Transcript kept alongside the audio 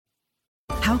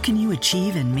How can you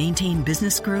achieve and maintain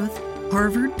business growth?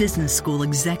 Harvard Business School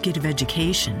Executive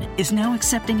Education is now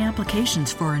accepting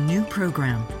applications for a new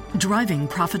program, Driving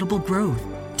Profitable Growth.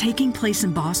 Taking place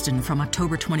in Boston from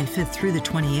October 25th through the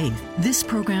 28th, this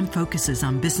program focuses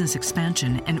on business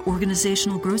expansion and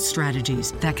organizational growth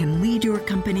strategies that can lead your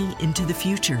company into the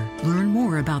future. Learn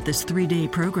more about this 3-day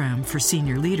program for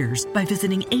senior leaders by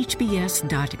visiting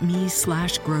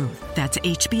hbs.me/growth. That's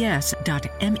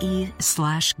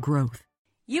hbs.me/growth.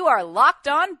 You are Locked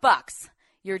On Bucks,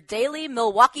 your daily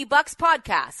Milwaukee Bucks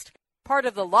podcast, part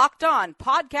of the Locked On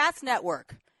Podcast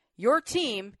Network. Your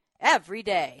team every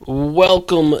day.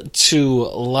 Welcome to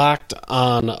Locked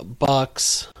On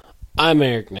Bucks. I'm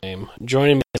Eric Name.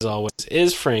 Joining me as always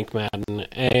is Frank Madden,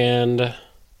 and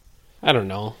I don't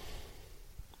know.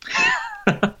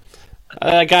 That's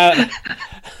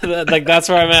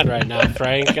where I'm at right now,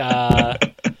 Frank.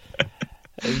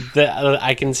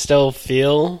 I can still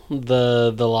feel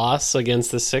the loss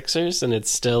against the Sixers, and it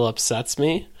still upsets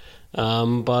me.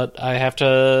 But I have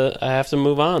to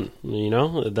move on. You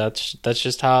know, that's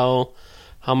just how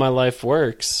my life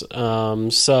works.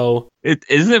 So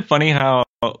isn't it funny how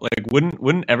wouldn't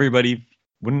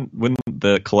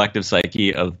the collective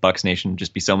psyche of Bucks Nation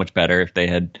just be so much better if they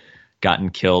had gotten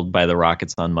killed by the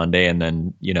Rockets on Monday and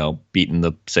then, you know, beaten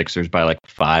the Sixers by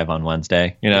 5 on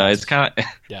Wednesday? You know, yes. It's kind of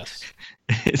yes.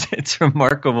 It's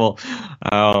remarkable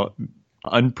how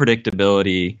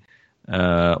unpredictability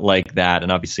like that,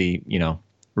 and obviously, you know,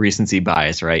 recency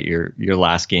bias, right? Your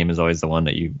last game is always the one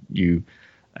that you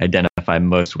identify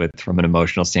most with from an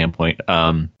emotional standpoint.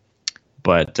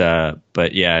 But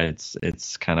yeah,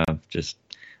 it's kind of just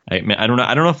I don't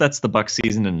know if that's the Bucks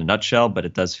season in a nutshell, but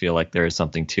it does feel like there is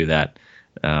something to that.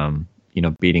 You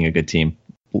know, beating a good team,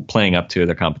 playing up to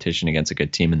their competition against a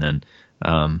good team, and then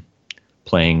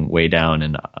playing way down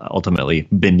and ultimately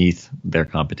beneath their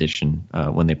competition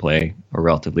when they play a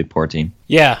relatively poor team.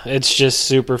 Yeah, it's just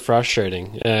super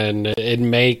frustrating, and it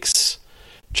makes.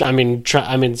 I mean,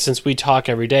 since we talk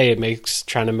every day, it makes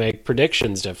trying to make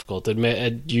predictions difficult.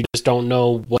 You just don't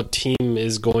know what team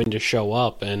is going to show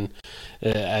up, and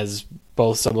as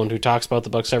both someone who talks about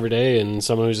the Bucks every day and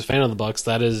someone who's a fan of the Bucks,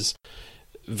 that is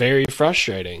very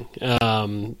frustrating.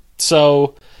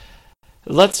 So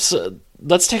let's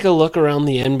take a look around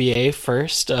the NBA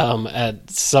first at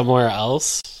somewhere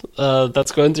else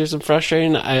that's going through some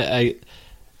frustrating. I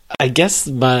guess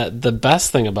the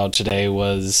best thing about today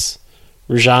was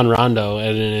Rajon Rondo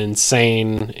and an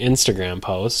insane Instagram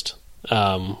post,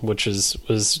 which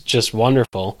was just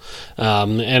wonderful.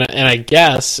 And I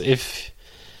guess if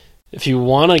you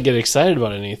want to get excited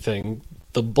about anything,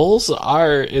 the Bulls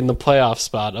are in the playoff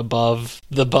spot above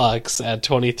the Bucks at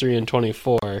 23 and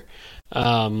 24.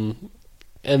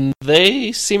 And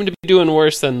they seem to be doing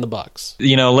worse than the Bucks.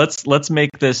 You know, let's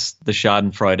make this the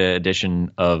Schadenfreude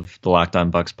edition of the Locked On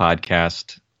Bucks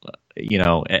podcast. You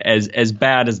know, as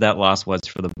bad as that loss was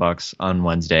for the Bucks on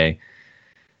Wednesday,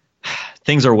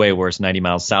 things are way worse 90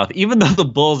 miles south. Even though the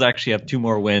Bulls actually have 2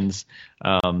 more wins,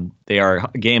 they are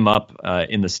a game up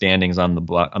in the standings on the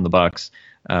Bucks,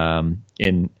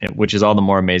 which is all the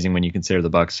more amazing when you consider the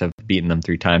Bucks have beaten them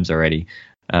 3 times already.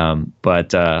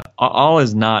 But all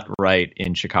is not right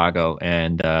in Chicago,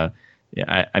 and I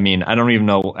mean, I don't even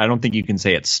know. I don't think you can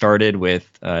say it started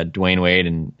with Dwayne Wade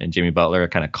and Jimmy Butler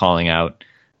kind of calling out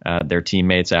their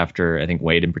teammates after. I think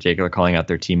Wade in particular calling out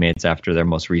their teammates after their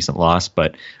most recent loss.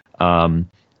 But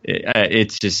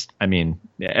it's just, I mean,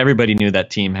 everybody knew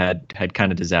that team had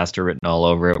kind of disaster written all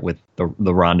over it with the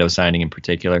Rondo signing in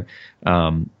particular.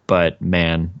 But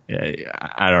man,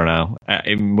 I don't know.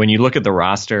 When you look at the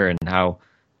roster and how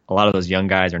a lot of those young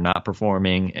guys are not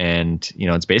performing, and you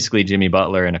know, it's basically Jimmy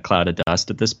Butler in a cloud of dust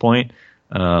at this point.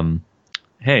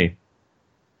 Hey,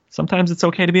 sometimes it's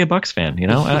okay to be a Bucks fan. You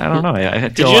know, I don't know.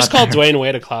 Did you just call Dwayne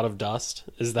Wade a cloud of dust?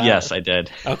 Is that? Yes, I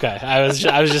did. Okay, I was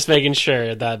just making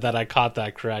sure that I caught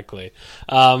that correctly.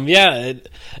 Yeah,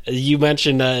 you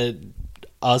mentioned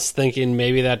us thinking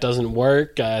maybe that doesn't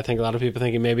work. I think a lot of people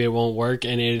thinking maybe it won't work,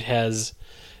 and it has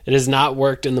not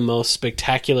worked in the most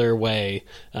spectacular way.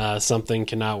 Something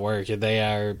cannot work. They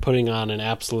are putting on an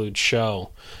absolute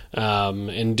show,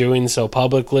 and doing so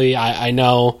publicly. I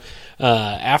know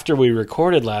after we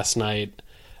recorded last night,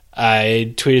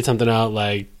 I tweeted something out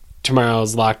like,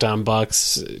 tomorrow's Locked On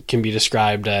Bucks can be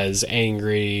described as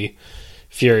angry,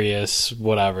 furious,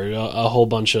 whatever, a whole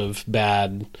bunch of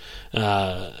bad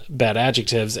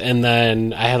adjectives. And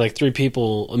then I had like 3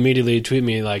 people immediately tweet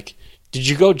me like, did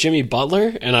you go Jimmy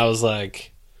Butler? And I was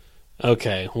like,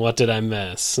 okay, what did I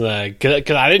miss?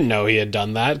 Because I didn't know he had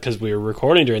done that because we were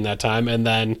recording during that time. And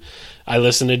then I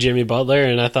listened to Jimmy Butler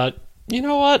and I thought, You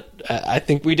know what? I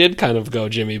think we did kind of go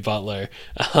Jimmy Butler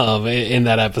in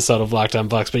that episode of Locked On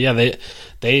Bucks. But yeah,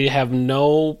 they have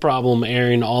no problem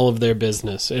airing all of their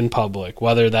business in public,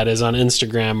 whether that is on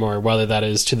Instagram or whether that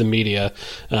is to the media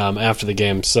after the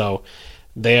game. So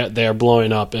they are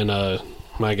blowing up in a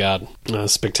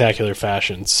spectacular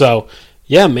fashion. So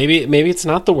yeah, maybe it's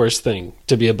not the worst thing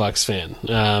to be a Bucks fan,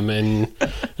 and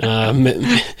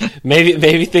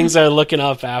maybe things are looking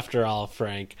up after all,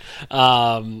 Frank.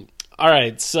 All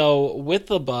right, so with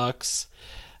the Bucks,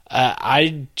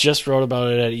 I just wrote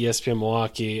about it at ESPN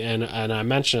Milwaukee, and I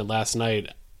mentioned it last night.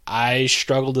 I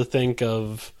struggle to think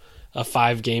of a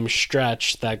 5-game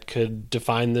stretch that could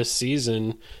define this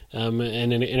season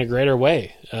in a greater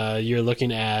way. You're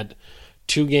looking at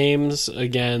 2 games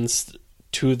against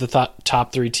 2 of the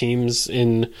top 3 teams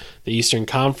in the Eastern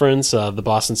Conference. The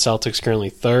Boston Celtics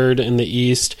currently 3rd in the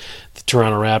East. The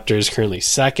Toronto Raptors currently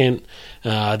 2nd.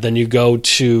 Then you go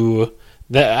to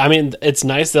it's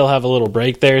nice they'll have a little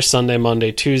break there, Sunday,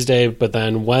 Monday, Tuesday, but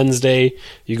then Wednesday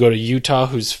you go to Utah,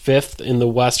 who's 5th in the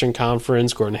Western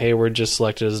Conference. Gordon Hayward just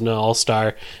selected as an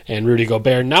All-Star, and Rudy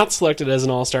Gobert not selected as an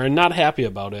All-Star and not happy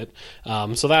about it.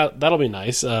 So that'll be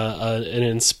nice. An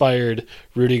inspired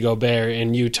Rudy Gobert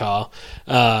in Utah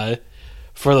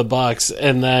for the Bucks,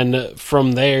 and then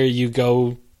from there you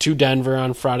go to Denver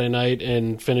on Friday night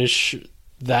and finish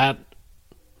that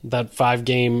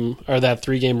 5-game or that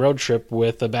 3-game road trip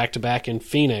with a back-to-back in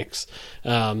Phoenix.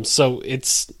 So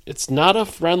it's not a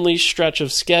friendly stretch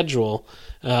of schedule,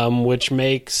 which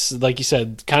makes, like you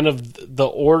said, kind of the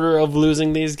order of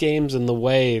losing these games and the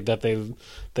way that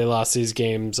they lost these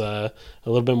games a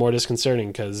little bit more disconcerting.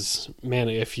 Because, man,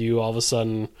 if you all of a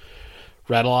sudden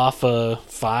rattle off a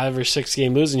 5 or 6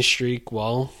 game losing streak,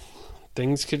 well,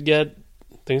 things could get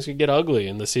ugly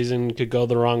and the season could go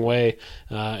the wrong way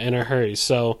in a hurry.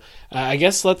 So I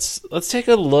guess let's take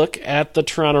a look at the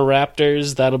Toronto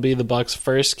Raptors. That'll be the Bucks'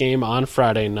 first game on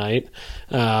Friday night.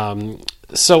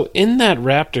 So in that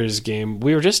Raptors game,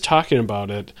 we were just talking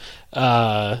about it.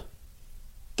 The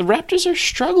Raptors are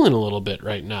struggling a little bit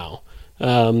right now.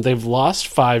 They've lost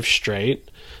 5 straight,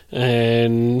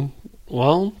 and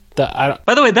well, by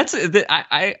the way,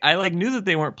 I like knew that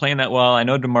they weren't playing that well. I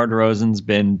know DeMar DeRozan's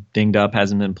been dinged up,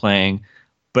 hasn't been playing,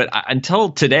 but until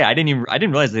today, I didn't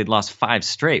realize they'd lost 5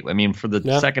 straight. I mean, for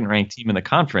the second ranked team in the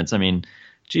conference, I mean,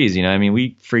 geez,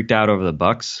 we freaked out over the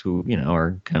Bucks, who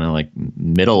are kind of like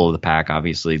middle of the pack,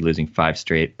 obviously losing 5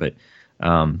 straight. But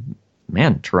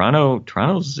man,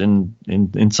 Toronto's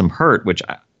in some hurt, which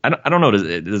I don't know. I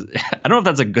don't know if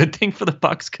that's a good thing for the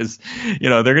Bucks, because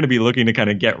they're going to be looking to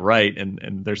kind of get right,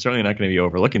 and they're certainly not going to be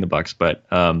overlooking the Bucks. But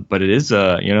it is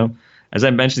as I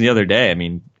mentioned the other day, I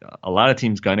mean, a lot of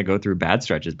teams going to go through bad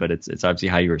stretches, but it's obviously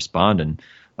how you respond. And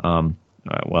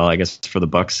well, I guess for the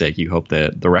Bucks' sake, you hope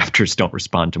that the Raptors don't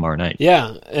respond tomorrow night.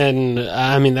 Yeah, and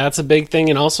I mean that's a big thing.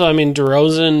 And also, I mean,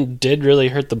 DeRozan did really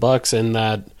hurt the Bucks in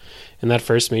that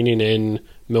first meeting in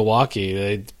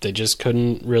Milwaukee. They just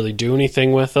couldn't really do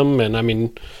anything with him, and I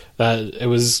mean that it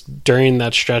was during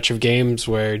that stretch of games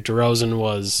where DeRozan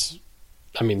was,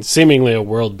 I mean, seemingly a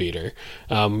world beater.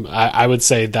 I would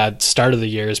say that start of the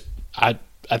year is, I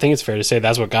think it's fair to say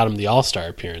that's what got him the All-Star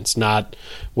appearance, not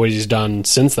what he's done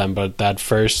since then, but that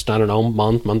first, I don't know,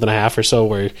 month and a half or so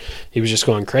where he was just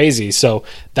going crazy. So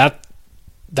that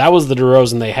was the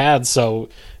DeRozan they had. So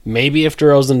maybe if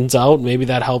DeRozan's out, maybe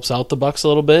that helps out the Bucks a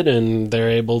little bit, and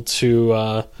they're able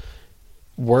to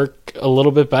work a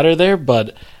little bit better there.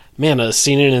 But man,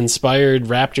 seeing an inspired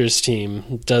Raptors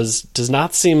team does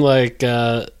not seem like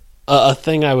a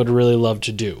thing I would really love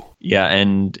to do. Yeah,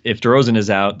 and if DeRozan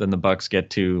is out, then the Bucks get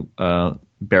to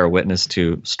bear witness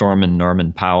to Stormin'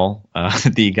 Norman Powell,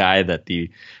 the guy that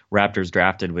the Raptors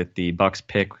drafted with the Bucks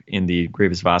pick in the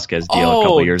Grievous Vasquez deal a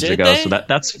couple years ago. They? So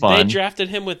that's fun. They drafted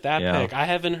him with that pick. I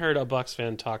haven't heard a Bucks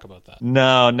fan talk about that.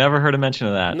 No, never heard a mention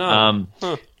of that.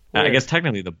 No. I guess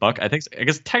technically the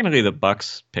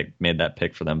Bucks made that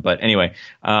pick for them. But anyway,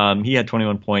 he had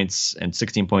 21 points and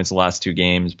 16 points the last 2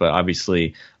 games, but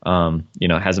obviously,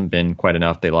 hasn't been quite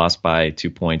enough. They lost by 2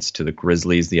 points to the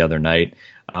Grizzlies the other night.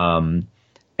 And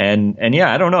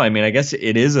yeah, I don't know. I mean, I guess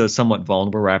it is a somewhat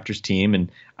vulnerable Raptors team. And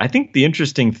I think the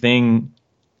interesting thing,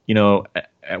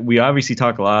 we obviously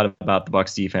talk a lot about the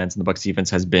Bucks defense, and the Bucks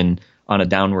defense has been on a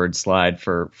downward slide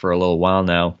for a little while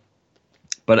now.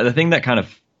 But the thing that kind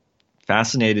of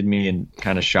fascinated me and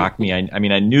kind of shocked me, I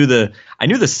mean, I knew the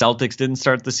Celtics didn't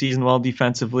start the season well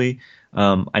defensively.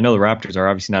 I know the Raptors are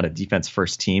obviously not a defense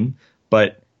first team,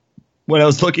 but when I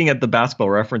was looking at the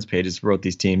Basketball Reference pages for both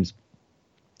these teams,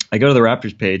 I go to the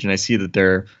Raptors page and I see that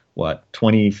they're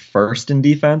 21st in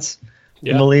defense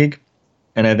in the league.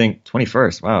 And I think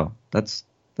 21st, wow, that's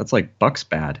like Bucks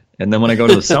bad. And then when I go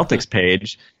to the Celtics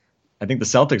page, I think the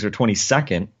Celtics are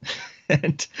 22nd.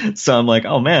 And so I'm like,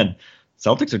 oh man,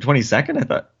 Celtics are 22nd? I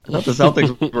thought the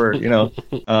Celtics were,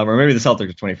 or maybe the Celtics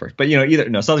are 21st. But,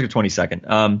 Celtics are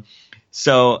 22nd.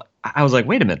 So I was like,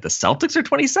 wait a minute, the Celtics are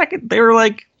 22nd? They were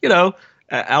like,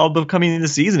 Alba coming into the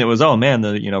season, it was, oh man,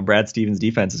 Brad Stevens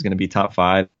defense is going to be top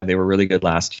 5. They were really good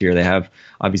last year. They have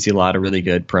obviously a lot of really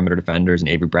good perimeter defenders, and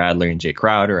Avery Bradley and Jay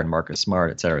Crowder and Marcus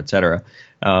Smart, et cetera, et cetera.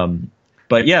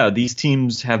 But yeah, these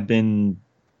teams have been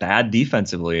bad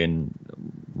defensively and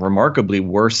remarkably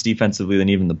worse defensively than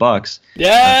even the Bucks.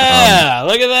 Yeah,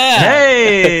 look at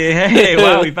that. Hey,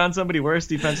 wow, we found somebody worse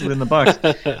defensively than the Bucks.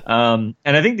 And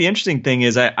I think the interesting thing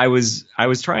is I was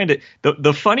trying to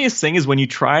the funniest thing is when you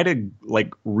try to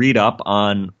like read up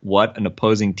on what an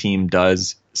opposing team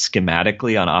does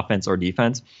schematically on offense or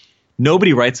defense,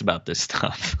 nobody writes about this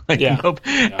stuff.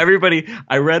 Everybody,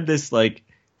 I read this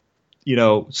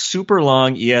super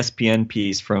long ESPN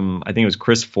piece from, I think it was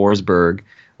Chris Forsberg,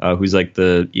 who's like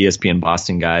the ESPN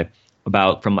Boston guy,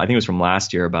 I think it was from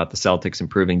last year, about the Celtics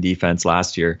improving defense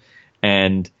last year.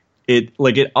 And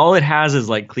all it has is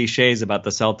like cliches about the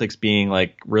Celtics being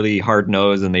like really hard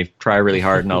nosed and they try really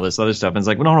hard and all this other stuff. And it's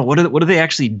like, well, no, what do they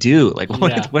actually do? Like,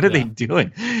 what are they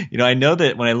doing? I know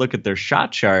that when I look at their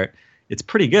shot chart, it's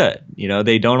pretty good.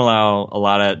 They don't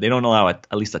allow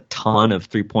at least a ton of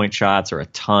 3-point shots or a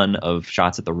ton of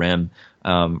shots at the rim,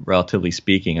 relatively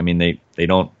speaking. I mean, they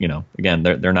don't, again,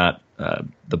 they're not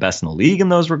the best in the league in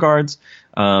those regards.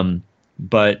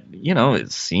 But,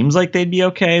 it seems like they'd be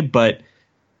okay, but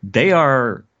they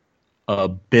are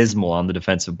abysmal on the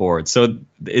defensive board. So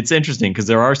it's interesting because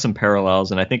there are some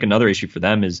parallels. And I think another issue for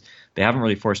them is they haven't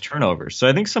really forced turnovers. So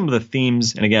I think some of the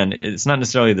themes, and again, it's not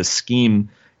necessarily the scheme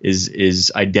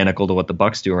is identical to what the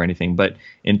Bucks do or anything, but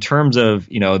in terms of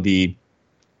the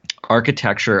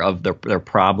architecture of their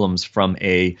problems from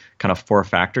a kind of 4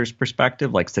 factors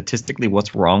perspective, like statistically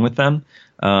what's wrong with them,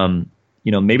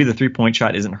 maybe the 3-point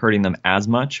shot isn't hurting them as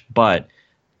much, but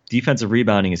defensive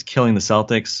rebounding is killing the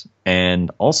Celtics,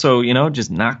 and also just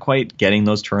not quite getting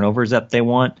those turnovers that they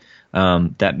want,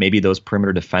 that maybe those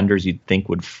perimeter defenders you'd think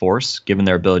would force given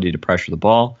their ability to pressure the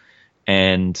ball.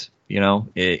 And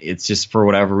it's just, for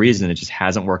whatever reason, it just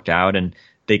hasn't worked out. And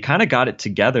they kind of got it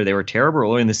together. They were terrible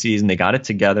early in the season. They got it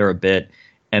together a bit,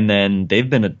 and then they've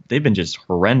been just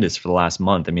horrendous for the last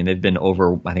month. I mean, they've been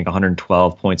over, I think,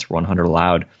 112 points per 100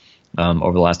 allowed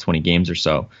over the last 20 games or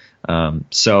so.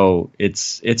 So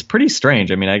it's pretty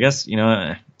strange. I mean, I guess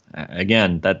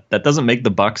again, that doesn't make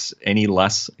the Bucks any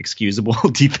less excusable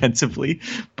defensively,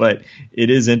 but it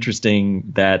is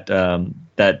interesting that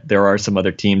that there are some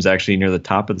other teams actually near the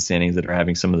top of the standings that are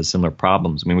having some of the similar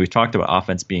problems. I mean, we've talked about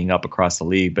offense being up across the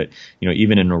league, but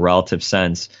even in a relative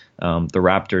sense, the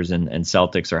Raptors and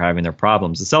Celtics are having their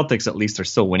problems. The Celtics at least are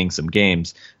still winning some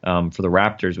games. For the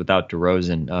Raptors without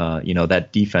DeRozan,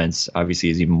 that defense obviously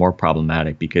is even more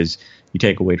problematic because you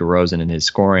take away DeRozan and his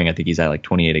scoring. I think he's at like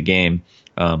 28 a game.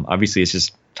 Obviously, it's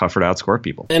just tougher to outscore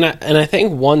people. And I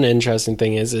think one interesting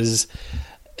thing is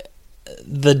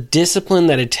the discipline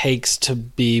that it takes to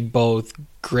be both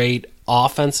great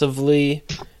offensively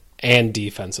and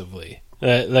defensively.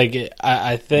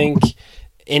 I think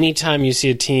anytime you see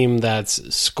a team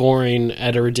that's scoring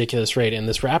at a ridiculous rate, and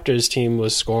this Raptors team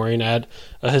was scoring at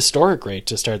a historic rate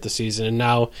to start the season, and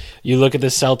now you look at the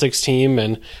Celtics team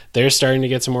and they're starting to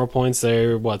get some more points.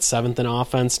 They're 7th in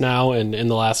offense now, and in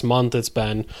the last month it's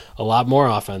been a lot more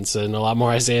offense and a lot more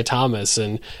Isaiah Thomas,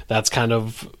 and that's kind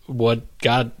of what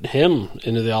got him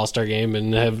into the All-Star game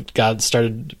and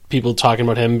started people talking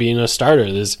about him being a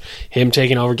starter. There's him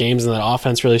taking over games and that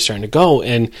offense really starting to go.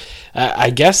 And I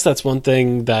guess that's one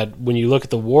thing that when you look at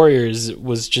the Warriors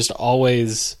was just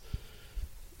always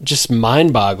just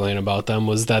mind-boggling about them,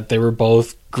 was that they were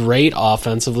both great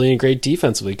offensively and great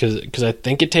defensively, because I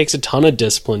think it takes a ton of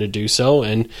discipline to do so,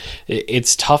 and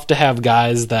it's tough to have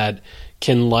guys that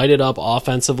can light it up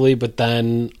offensively but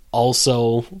then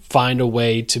also find a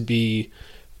way to be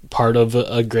part of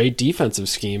a great defensive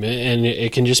scheme. And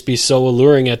it can just be so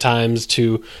alluring at times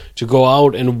to go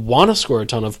out and want to score a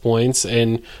ton of points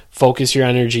and focus your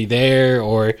energy there.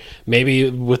 Or maybe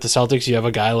with the Celtics you have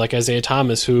a guy like Isaiah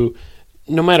Thomas who,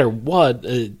 no matter what,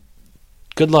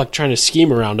 good luck trying to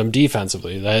scheme around him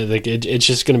defensively. It's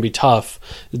just going to be tough.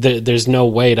 There's no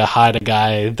way to hide a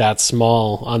guy that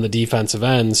small on the defensive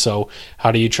end. So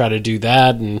how do you try to do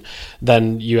that? And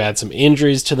then you add some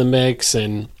injuries to the mix,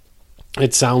 and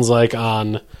it sounds like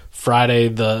on Friday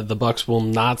the Bucks will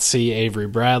not see Avery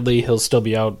Bradley. He'll still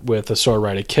be out with a sore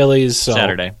right Achilles. So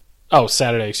Saturday. Oh,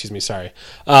 Saturday. Excuse me. Sorry.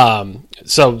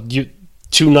 So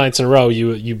 2 nights in a row,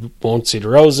 you won't see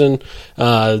DeRozan,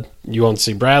 you won't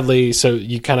see Bradley, so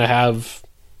you kind of have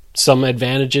some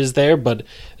advantages there. But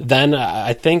then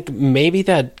I think maybe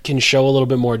that can show a little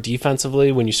bit more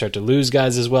defensively when you start to lose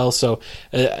guys as well. So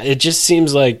it just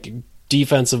seems like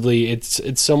defensively,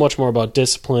 it's so much more about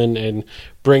discipline and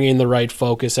bringing the right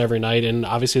focus every night. And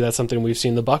obviously that's something we've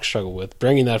seen the Bucks struggle with,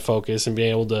 bringing that focus and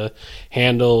being able to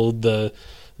handle the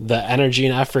energy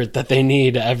and effort that they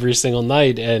need every single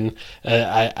night. And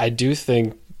I do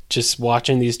think just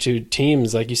watching these two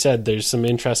teams, like you said, there's some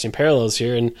interesting parallels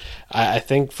here. And I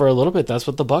think for a little bit, that's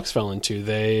what the Bucks fell into.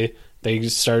 They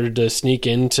started to sneak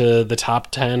into the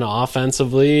top 10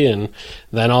 offensively, and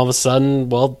then all of a sudden,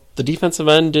 well, the defensive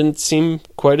end didn't seem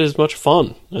quite as much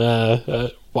fun.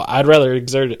 Well, I'd rather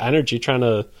exert energy trying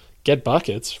to get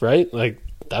buckets, right? Like,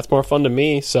 that's more fun to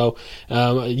me. So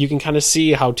you can kind of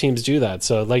see how teams do that.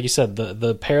 So like you said,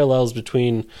 the parallels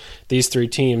between these three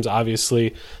teams,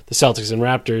 obviously the Celtics and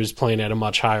Raptors playing at a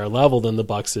much higher level than the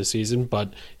Bucks this season,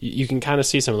 but you can kind of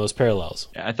see some of those parallels.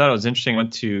 I thought it was interesting. I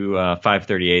went to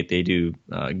 538. They do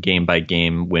game by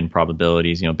game win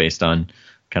probabilities, based on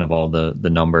kind of all the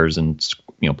numbers and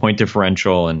point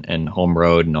differential and home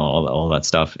road and all that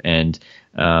stuff. And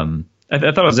I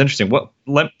thought it was interesting.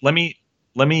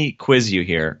 Let me quiz you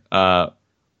here.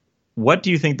 What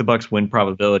do you think the Bucks win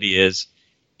probability is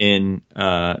in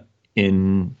Toronto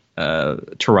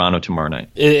tomorrow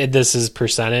night? This is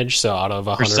percentage, so out of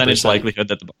 100%. Percentage likelihood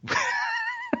that the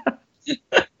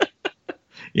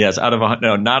yes, out of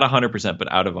no, not 100%, but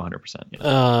out of 100%.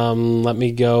 Yeah. Let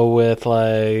me go with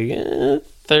like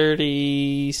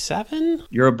 37.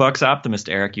 You're a Bucks optimist,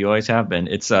 Eric. You always have been.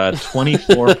 It's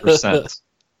 24%.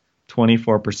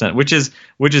 24%, which is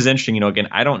interesting. Again,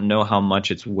 I don't know how much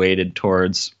it's weighted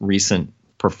towards recent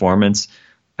performance.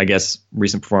 I guess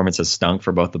recent performance has stunk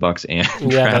for both the Bucks and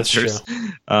Raptors. That's true.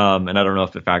 And I don't know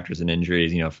if it factors in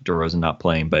injuries, if DeRozan not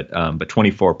playing, but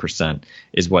 24%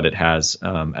 is what it has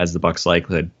as the Bucks'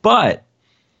 likelihood. But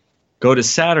go to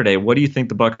Saturday. What do you think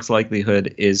the Bucks'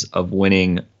 likelihood is of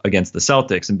winning against the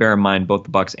Celtics? And bear in mind, both the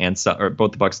Bucks and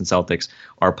Celtics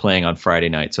are playing on Friday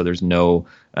night, so there's no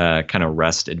kind of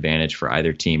rest advantage for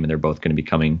either team, and they're both going to be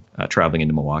traveling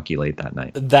into Milwaukee late that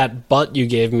night. That but you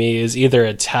gave me is either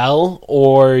a tell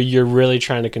or you're really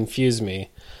trying to confuse me.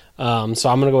 So I'm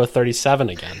going to go with 37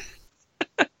 again.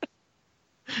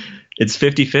 It's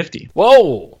 50-50.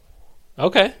 Whoa.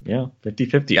 Okay. Yeah,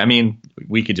 50-50. I mean,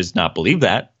 we could just not believe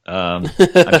that. I'm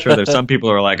sure there's some people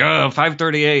who are like,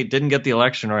 538 didn't get the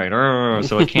election right,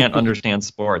 so I can't understand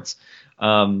sports.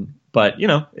 But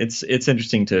it's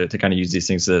interesting to kind of use these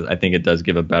things. I think it does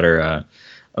give a better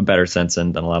sense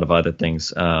than a lot of other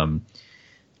things.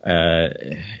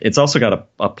 It's also got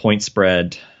a point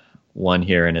spread one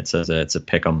here, and it says it's a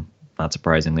pick 'em. Not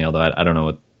surprisingly, although I don't know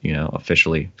what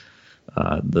officially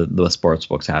the sports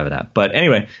books have it at. But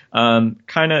anyway,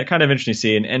 kind of interesting to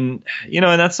see, and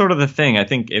that's sort of the thing. I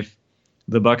think if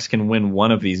the Bucks can win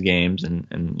one of these games,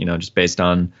 and just based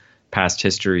on past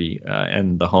history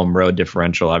and the home road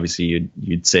differential, obviously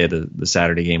you'd say the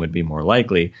Saturday game would be more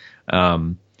likely.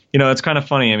 It's kind of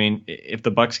funny. I mean, if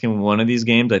the Bucks can win one of these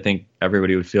games, I think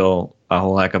everybody would feel a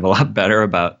whole heck of a lot better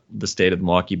about the state of the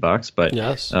Milwaukee Bucks. But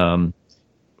yes. Who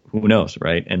knows,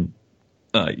 right? And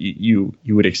you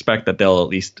would expect that they'll at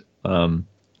least,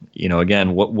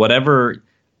 again, whatever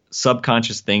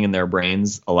subconscious thing in their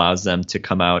brains allows them to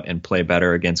come out and play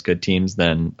better against good teams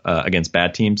than against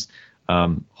bad teams.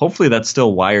 Hopefully that's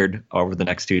still wired over the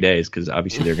next 2 days, because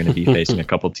obviously they're going to be facing a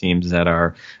couple teams that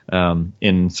are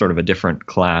in sort of a different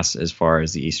class as far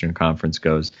as the Eastern Conference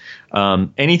goes.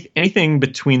 Anything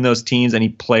between those teams, any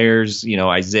players,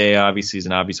 Isaiah obviously is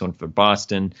an obvious one for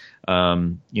Boston.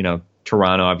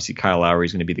 Toronto, obviously Kyle Lowry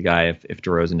is going to be the guy if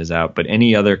DeRozan is out, but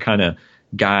any other kind of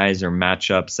guys or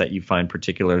matchups that you find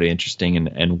particularly interesting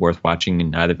and worth watching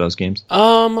in either of those games?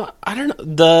 I don't know.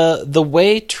 The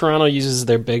way Toronto uses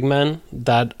their big men,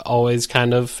 that always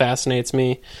kind of fascinates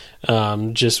me.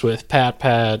 Just with Pat,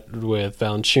 with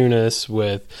Valanciunas,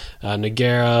 with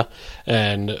Nogueira,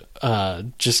 and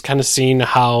just kind of seeing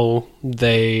how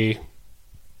they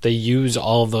use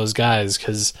all of those guys,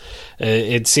 because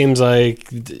it seems like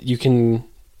you can,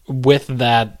 with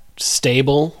that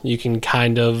stable, you can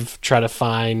kind of try to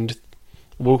find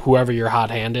whoever your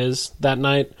hot hand is that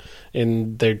night,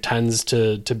 and there tends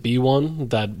to be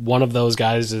one of those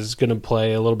guys is going to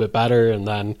play a little bit better, and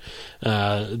then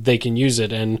they can use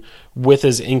it. And with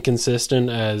as inconsistent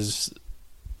as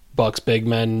Bucks big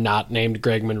men not named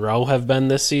Greg Monroe have been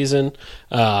this season,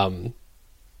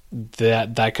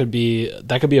 that could be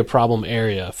a problem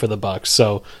area for the Bucks.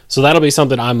 So that'll be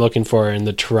something I'm looking for in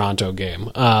the Toronto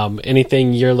game.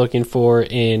 Anything you're looking for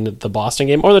in the Boston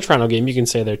game or the Toronto game, you can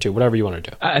say there too, whatever you want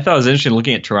to do. I thought it was interesting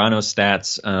looking at Toronto's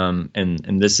stats,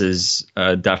 and this is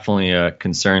definitely a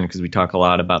concern because we talk a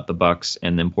lot about the Bucks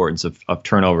and the importance of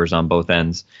turnovers on both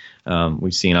ends.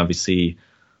 We've seen obviously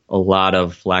a lot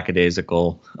of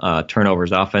lackadaisical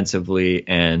turnovers offensively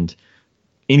and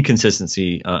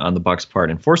inconsistency on the Bucks' part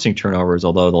in forcing turnovers.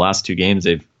 Although the last two games,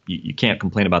 you can't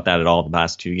complain about that at all. The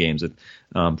last two games, with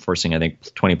forcing I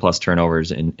think 20 plus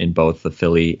turnovers in both the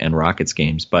Philly and Rockets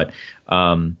games. But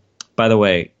by the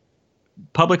way,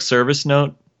 public service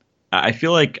note: I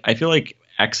feel like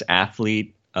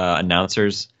ex-athlete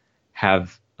announcers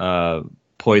have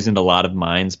poisoned a lot of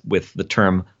minds with the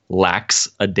term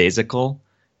lackadaisical.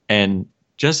 And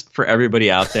just for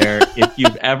everybody out there, if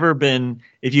you've ever been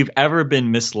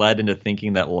misled into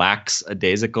thinking that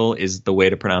lackadaisical is the way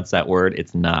to pronounce that word,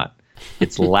 it's not.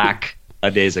 It's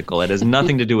lackadaisical. It has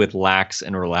nothing to do with lax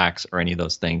and relax or any of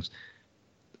those things.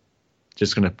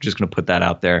 Just gonna put that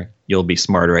out there. You'll be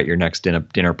smarter at your next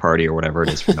dinner party or whatever it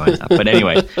is for knowing that. But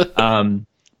anyway,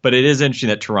 but it is interesting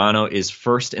that Toronto is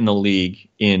first in the league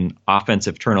in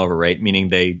offensive turnover rate, meaning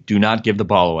they do not give the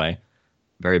ball away.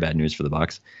 Very bad news for the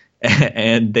Bucks.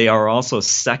 And they are also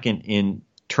second in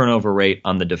turnover rate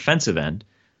on the defensive end,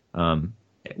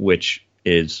 which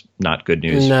is not good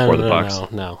news for the Bucks.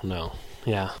 No.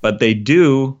 Yeah. But they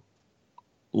do,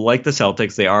 like the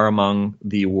Celtics, they are among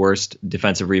the worst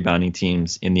defensive rebounding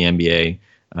teams in the NBA.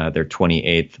 They're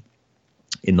 28th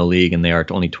in the league, and they are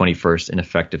only 21st in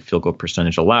effective field goal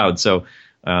percentage allowed. So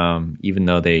even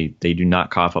though they do not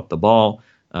cough up the ball,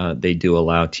 they do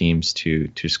allow teams to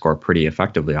score pretty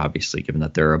effectively, obviously, given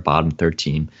that they're a bottom third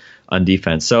team on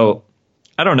defense. So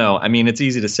I don't know. I mean, it's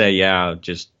easy to say, yeah,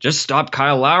 just stop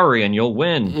Kyle Lowry and you'll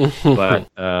win. But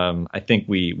I think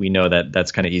we know that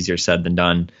that's kind of easier said than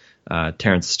done.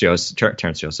 Terrence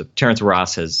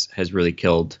Ross has really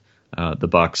killed the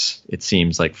Bucks. It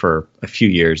seems like for a few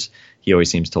years, he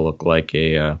always seems to look like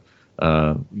a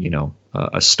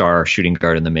star shooting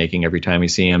guard in the making every time you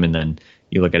see him, and then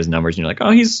you look at his numbers and you're like,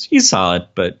 oh, he's solid,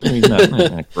 but he's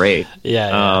not great.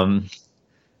 Yeah.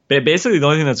 But basically, the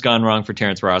only thing that's gone wrong for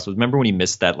Terrence Ross was, remember when he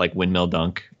missed that like windmill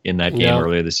dunk in that game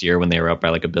earlier this year when they were up by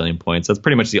like 1 billion points? That's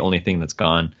pretty much the only thing that's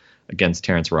gone against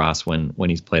Terrence Ross when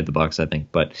he's played the Bucks, I think.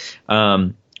 But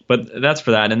that's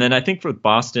for that. And then I think for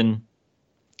Boston,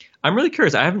 I'm really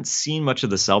curious. I haven't seen much of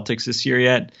the Celtics this year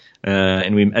yet.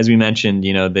 And as we mentioned,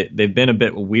 they've been a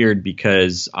bit weird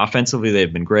because offensively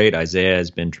they've been great. Isaiah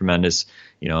has been tremendous,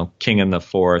 king of the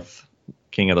fourth,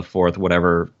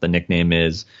 whatever the nickname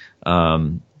is,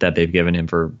 that they've given him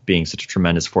for being such a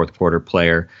tremendous fourth quarter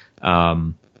player.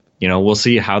 We'll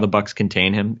see how the Bucks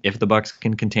contain him. If the Bucks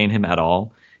can contain him at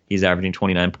all, he's averaging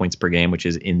 29 points per game, which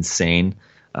is insane.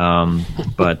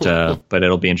 But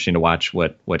it'll be interesting to watch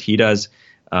what he does.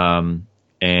 And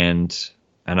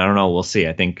I don't know. We'll see.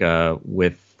 I think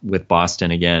with Boston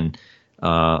again,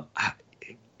 I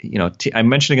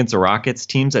mentioned against the Rockets,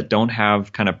 teams that don't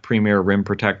have kind of premier rim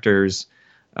protectors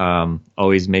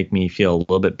always make me feel a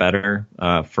little bit better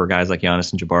for guys like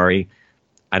Giannis and Jabari.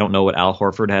 I don't know what Al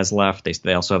Horford has left.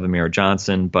 They also have Amir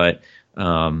Johnson, but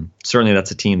certainly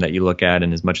that's a team that you look at,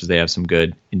 and as much as they have some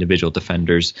good individual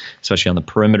defenders, especially on the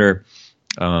perimeter,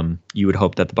 you would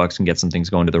hope that the Bucks can get some things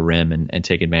going to the rim and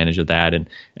take advantage of that. And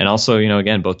also,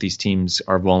 again, both these teams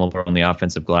are vulnerable on the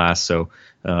offensive glass. So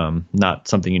not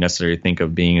something you necessarily think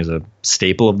of being as a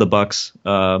staple of the Bucks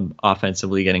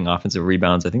offensively, getting offensive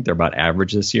rebounds. I think they're about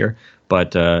average this year,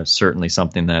 but certainly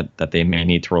something that they may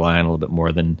need to rely on a little bit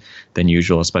more than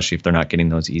usual, especially if they're not getting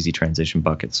those easy transition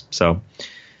buckets. So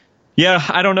yeah,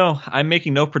 I don't know. I'm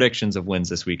making no predictions of wins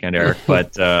this weekend, Eric,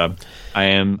 but I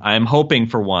am hoping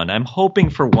for one. I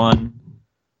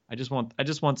just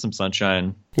want some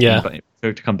sunshine. Yeah.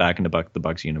 To come back into the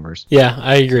Bucks universe. Yeah,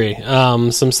 I agree.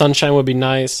 Some sunshine would be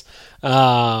nice.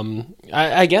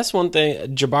 I guess one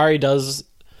thing, Jabari does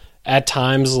at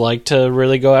times like to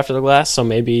really go after the glass, so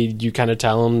maybe you kind of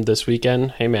tell him this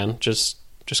weekend, hey man, just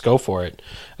go for it.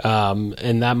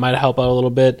 And that might help out a little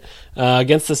bit.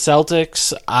 Against the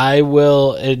Celtics, I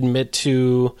will admit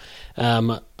to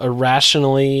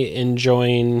irrationally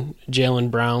enjoying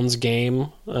Jaylen Brown's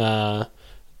game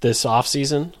this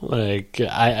offseason. Like,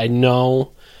 I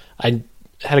know I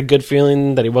had a good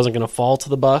feeling that he wasn't going to fall to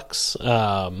the Bucks.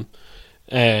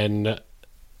 And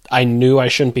I knew I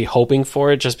shouldn't be hoping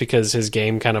for it just because his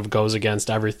game kind of goes against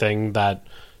everything that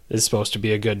is supposed to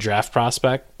be a good draft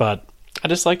prospect. But I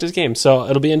just liked his game. So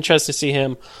it'll be interesting to see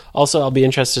him. Also, I'll be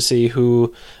interested to see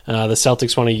who the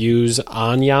Celtics want to use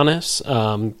on Giannis,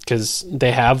 because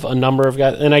they have a number of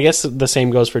guys. And I guess the same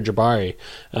goes for Jabari.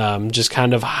 Just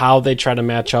kind of how they try to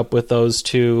match up with those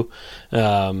two.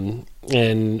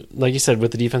 And like you said,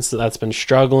 with the defense that's been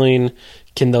struggling,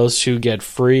 can those two get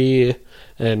free?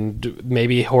 And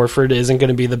maybe Horford isn't going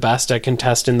to be the best at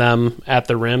contesting them at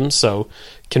the rim. So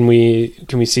can we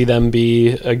see them be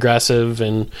aggressive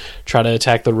and try to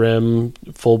attack the rim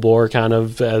full bore kind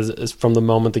of as from the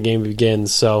moment the game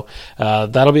begins? So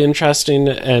that'll be interesting.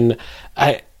 And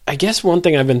I guess one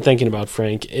thing I've been thinking about,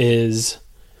 Frank, is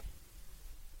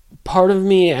part of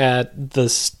me at the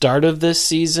start of this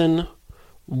season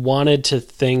wanted to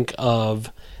think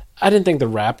of, I didn't think the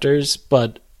Raptors,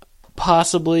 but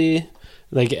possibly,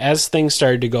 like, as things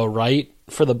started to go right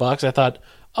for the Bucks, I thought,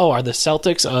 oh, are the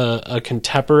Celtics a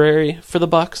contemporary for the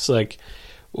Bucks? Like,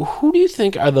 who do you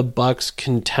think are the Bucks'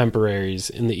 contemporaries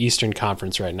in the Eastern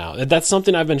Conference right now? That's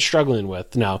something I've been struggling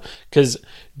with now, because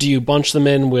do you bunch them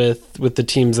in with the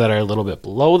teams that are a little bit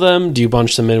below them? Do you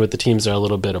bunch them in with the teams that are a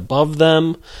little bit above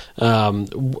them?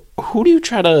 Who do you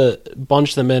try to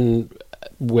bunch them in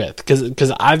with?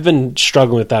 Because I've been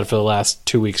struggling with that for the last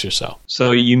 2 weeks or so.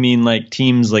 So you mean like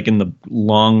teams like in the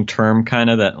long term kind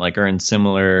of that like are in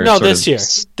similar? No, this year.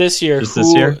 This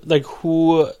year. Like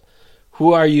who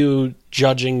are you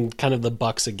judging kind of the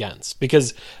Bucks against?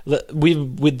 Because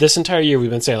with this entire year we've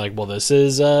been saying like, well, this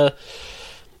is a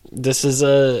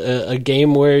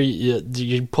game where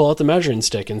you pull out the measuring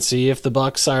stick and see if the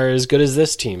Bucks are as good as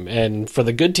this team. And for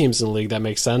the good teams in the league, that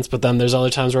makes sense. But then there's other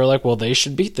times where we're like, well, they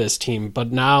should beat this team.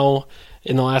 But now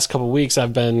in the last couple of weeks,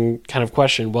 I've been kind of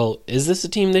questioning, well, is this a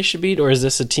team they should beat, or is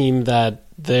this a team that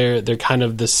they're kind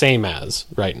of the same as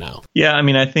right now? Yeah, I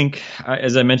mean, I think,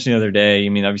 as I mentioned the other day, I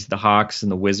mean, obviously the Hawks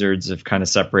and the Wizards have kind of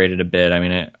separated a bit. I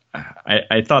mean,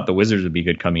 I thought the Wizards would be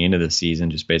good coming into the season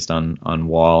just based on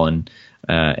Wall and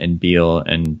Beal,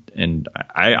 and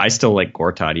I still like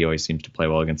Gortat. He always seems to play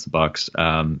well against the Bucks.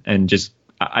 And just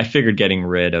I figured getting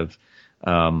rid of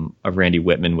Randy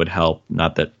Whitman would help.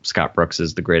 Not that Scott Brooks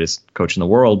is the greatest coach in the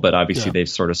world, but obviously they've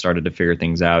sort of started to figure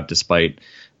things out despite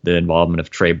the involvement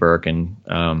of Trey Burke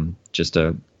and just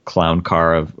a clown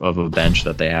car of a bench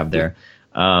that they have there.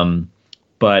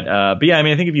 But yeah, I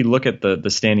mean, I think if you look at the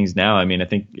standings now, I mean, I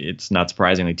think it's not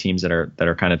surprisingly teams that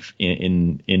are kind of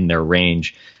in their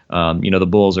range. The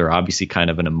Bulls are obviously kind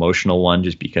of an emotional one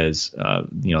just because,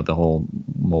 the whole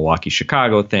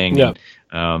Milwaukee-Chicago thing. Yeah.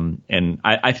 And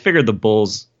I figured the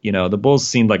Bulls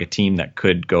seemed like a team that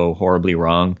could go horribly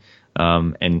wrong,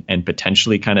 and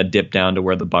potentially kind of dip down to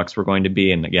where the Bucks were going to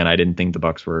be. And again, I didn't think the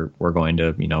Bucks were going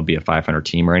to, be a 500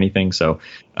 team or anything. So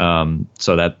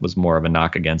that was more of a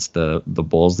knock against the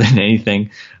Bulls than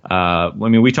anything. I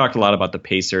mean, we talked a lot about the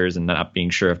Pacers and not being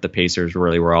sure if the Pacers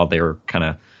really were all their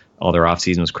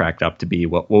offseason was cracked up to be.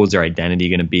 What was their identity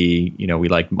going to be? We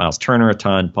like Miles Turner a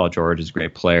ton. Paul George is a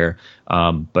great player.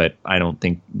 But I don't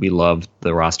think we loved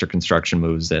the roster construction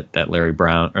moves that Larry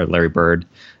Bird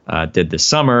did this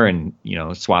summer, and,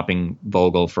 swapping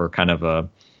Vogel for kind of a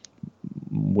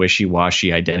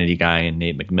wishy-washy identity guy and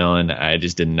Nate McMillan. I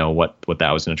just didn't know what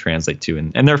that was going to translate to.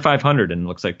 And they're 500 and it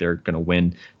looks like they're going to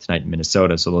win tonight in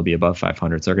Minnesota. So they'll be above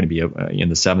 500. So they're going to be in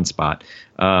the 7th spot.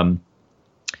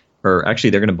 Or actually,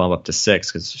 they're going to bump up to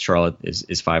 6 because Charlotte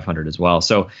is 500 as well.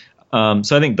 So I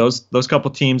think those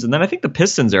couple teams, and then I think the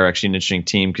Pistons are actually an interesting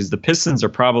team because the Pistons are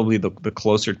probably the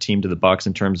closer team to the Bucks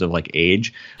in terms of like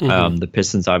age. Mm-hmm. The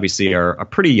Pistons obviously are a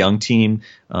pretty young team.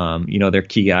 Their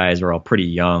key guys are all pretty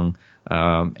young.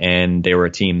 And they were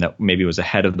a team that maybe was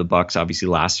ahead of the Bucks obviously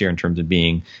last year in terms of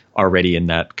being already in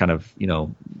that kind of,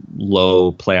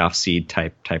 low playoff seed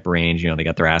type range. They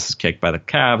got their asses kicked by the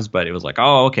Cavs, but it was like,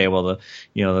 oh, okay, well,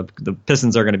 the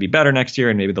Pistons are going to be better next year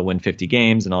and maybe they'll win 50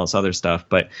 games and all this other stuff.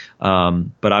 But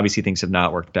obviously things have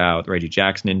not worked out. The Reggie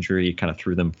Jackson injury kind of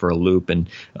threw them for a loop, and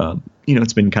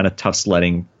it's been kind of tough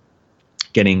sledding,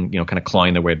 getting, kind of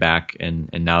clawing their way back, and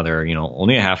now they're,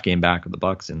 only a half game back of the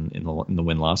Bucks in the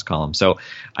win-loss column. So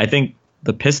I think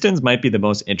the Pistons might be the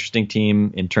most interesting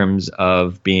team in terms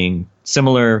of being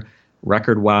similar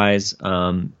record-wise,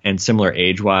 and similar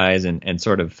age-wise, and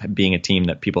sort of being a team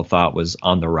that people thought was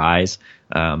on the rise.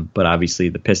 But obviously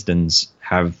the Pistons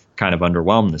have kind of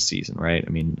underwhelmed this season, right?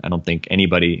 I mean, I don't think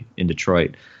anybody in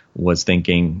Detroit was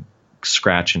thinking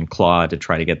scratch and claw to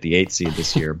try to get the 8th seed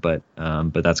this year, but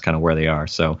that's kind of where they are.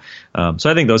 So I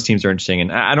think those teams are interesting,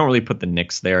 and I don't really put the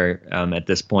Knicks there at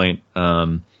this point.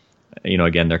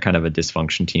 Again, they're kind of a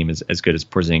dysfunction team as good as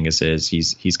Porzingis is.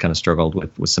 He's kind of struggled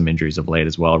with some injuries of late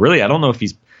as well. Really, I don't know if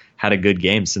he's had a good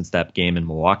game since that game in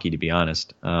Milwaukee, to be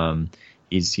honest.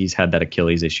 he's had that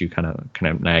Achilles issue kind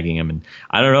of nagging him. And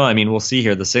I don't know. I mean, we'll see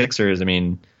here. The Sixers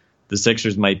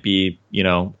might be,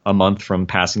 a month from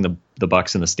passing the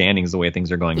Bucks in the standings the way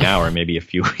things are going now, or maybe a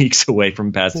few weeks away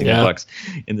from passing the Bucks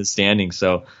in the standings.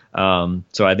 So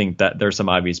I think that there's some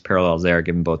obvious parallels there,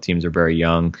 given both teams are very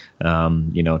young,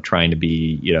 trying to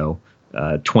be,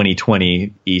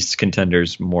 2020 East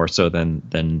contenders more so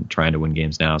than trying to win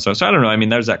games now. So I don't know. I mean,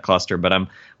 there's that cluster, but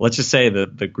let's just say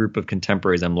the group of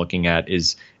contemporaries I'm looking at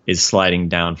is sliding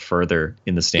down further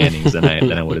in the standings than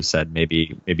I would have said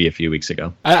maybe a few weeks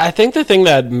ago. I think the thing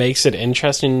that makes it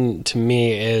interesting to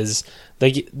me is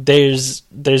like there's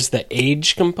the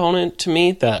age component to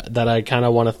me that I kind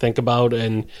of want to think about,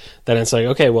 and then it's like,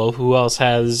 okay, well, who else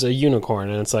has a unicorn?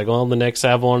 And it's like, well, the Knicks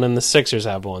have one and the Sixers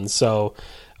have one. So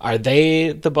are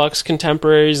they the Bucks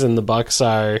contemporaries, and the Bucks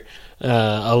are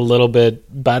a little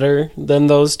bit better than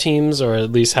those teams, or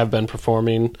at least have been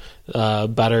performing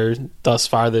better thus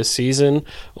far this season?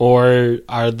 Or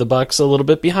are the Bucks a little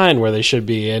bit behind where they should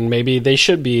be, and maybe they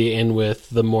should be in with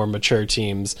the more mature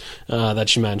teams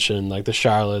that you mentioned, like the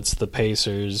Charlottes, the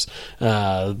Pacers,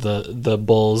 the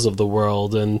Bulls of the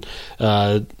world, and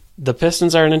the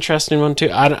Pistons are an interesting one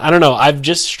too. I don't know. I've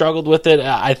just struggled with it.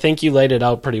 I think you laid it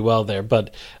out pretty well there,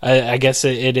 but I guess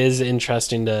it is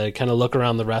interesting to kind of look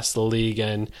around the rest of the league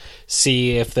and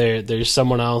see if there's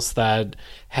someone else that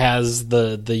has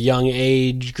the young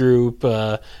age group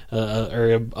or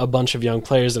a bunch of young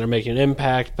players that are making an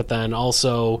impact, but then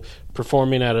also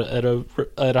performing at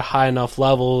a high enough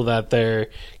level that they're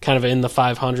kind of in the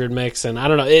 500 mix. And I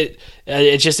don't know.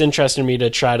 It's just interesting to me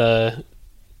to try to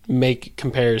make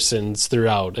comparisons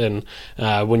throughout, and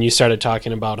when you started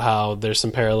talking about how there's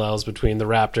some parallels between the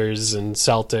Raptors and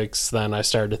Celtics, then I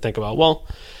started to think about, well,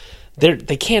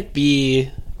 they can't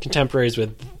be contemporaries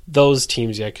with those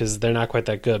teams yet because they're not quite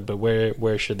that good, but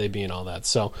where should they be and all that.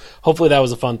 So hopefully that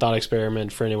was a fun thought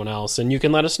experiment for anyone else, and you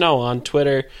can let us know on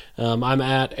Twitter. I'm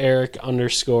at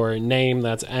Eric_name,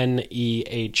 that's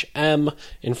NEHM,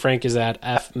 and Frank is at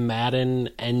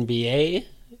FMaddenNBA.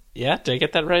 Yeah, did I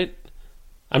get that right?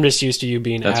 I'm just used to you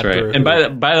being That's at right. Brewer. And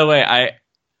by the way,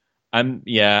 and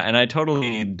I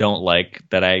totally don't like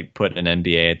that I put an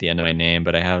NBA at the end of my name,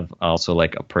 but I have also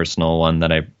like a personal one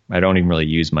that I don't even really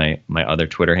use my other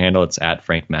Twitter handle. It's at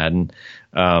Frank Madden.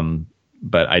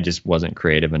 But I just wasn't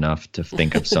creative enough to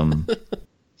think of some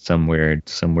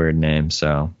weird name.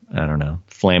 So I don't know.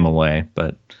 Flame away.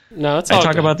 But no, it's all I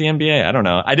talk good. about the NBA. I don't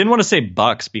know. I didn't want to say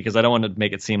Bucks because I don't want to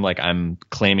make it seem like I'm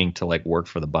claiming to like work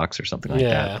for the Bucks or something like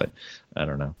that. But I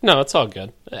don't know. No, it's all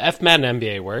good. FMadden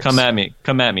NBA works. Come at me,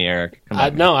 Eric.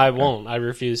 No, I won't. I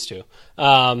refuse to.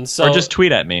 Or just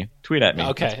tweet at me.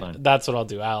 Okay, that's what I'll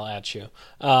do. I'll at you.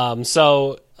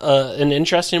 An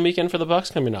interesting weekend for the Bucks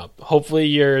coming up. Hopefully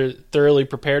you're thoroughly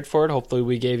prepared for it. Hopefully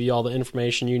we gave you all the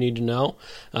information you need to know.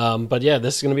 But yeah,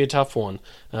 this is going to be a tough one.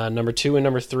 Number 2 and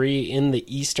number 3 in the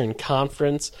Eastern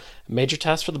Conference. Major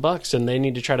test for the Bucks, and they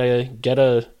need to try to get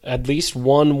at least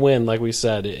one win, like we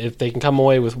said. If they can come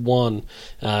away with one,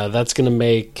 that's going to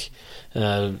make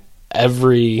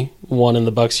everyone in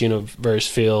the Bucks universe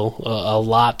feel a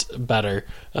lot better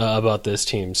about this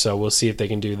team. So we'll see if they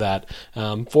can do that.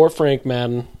 For Frank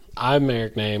Madden, I'm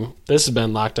Eric Name. This has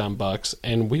been Locked On Bucks,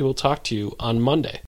 and we will talk to you on Monday.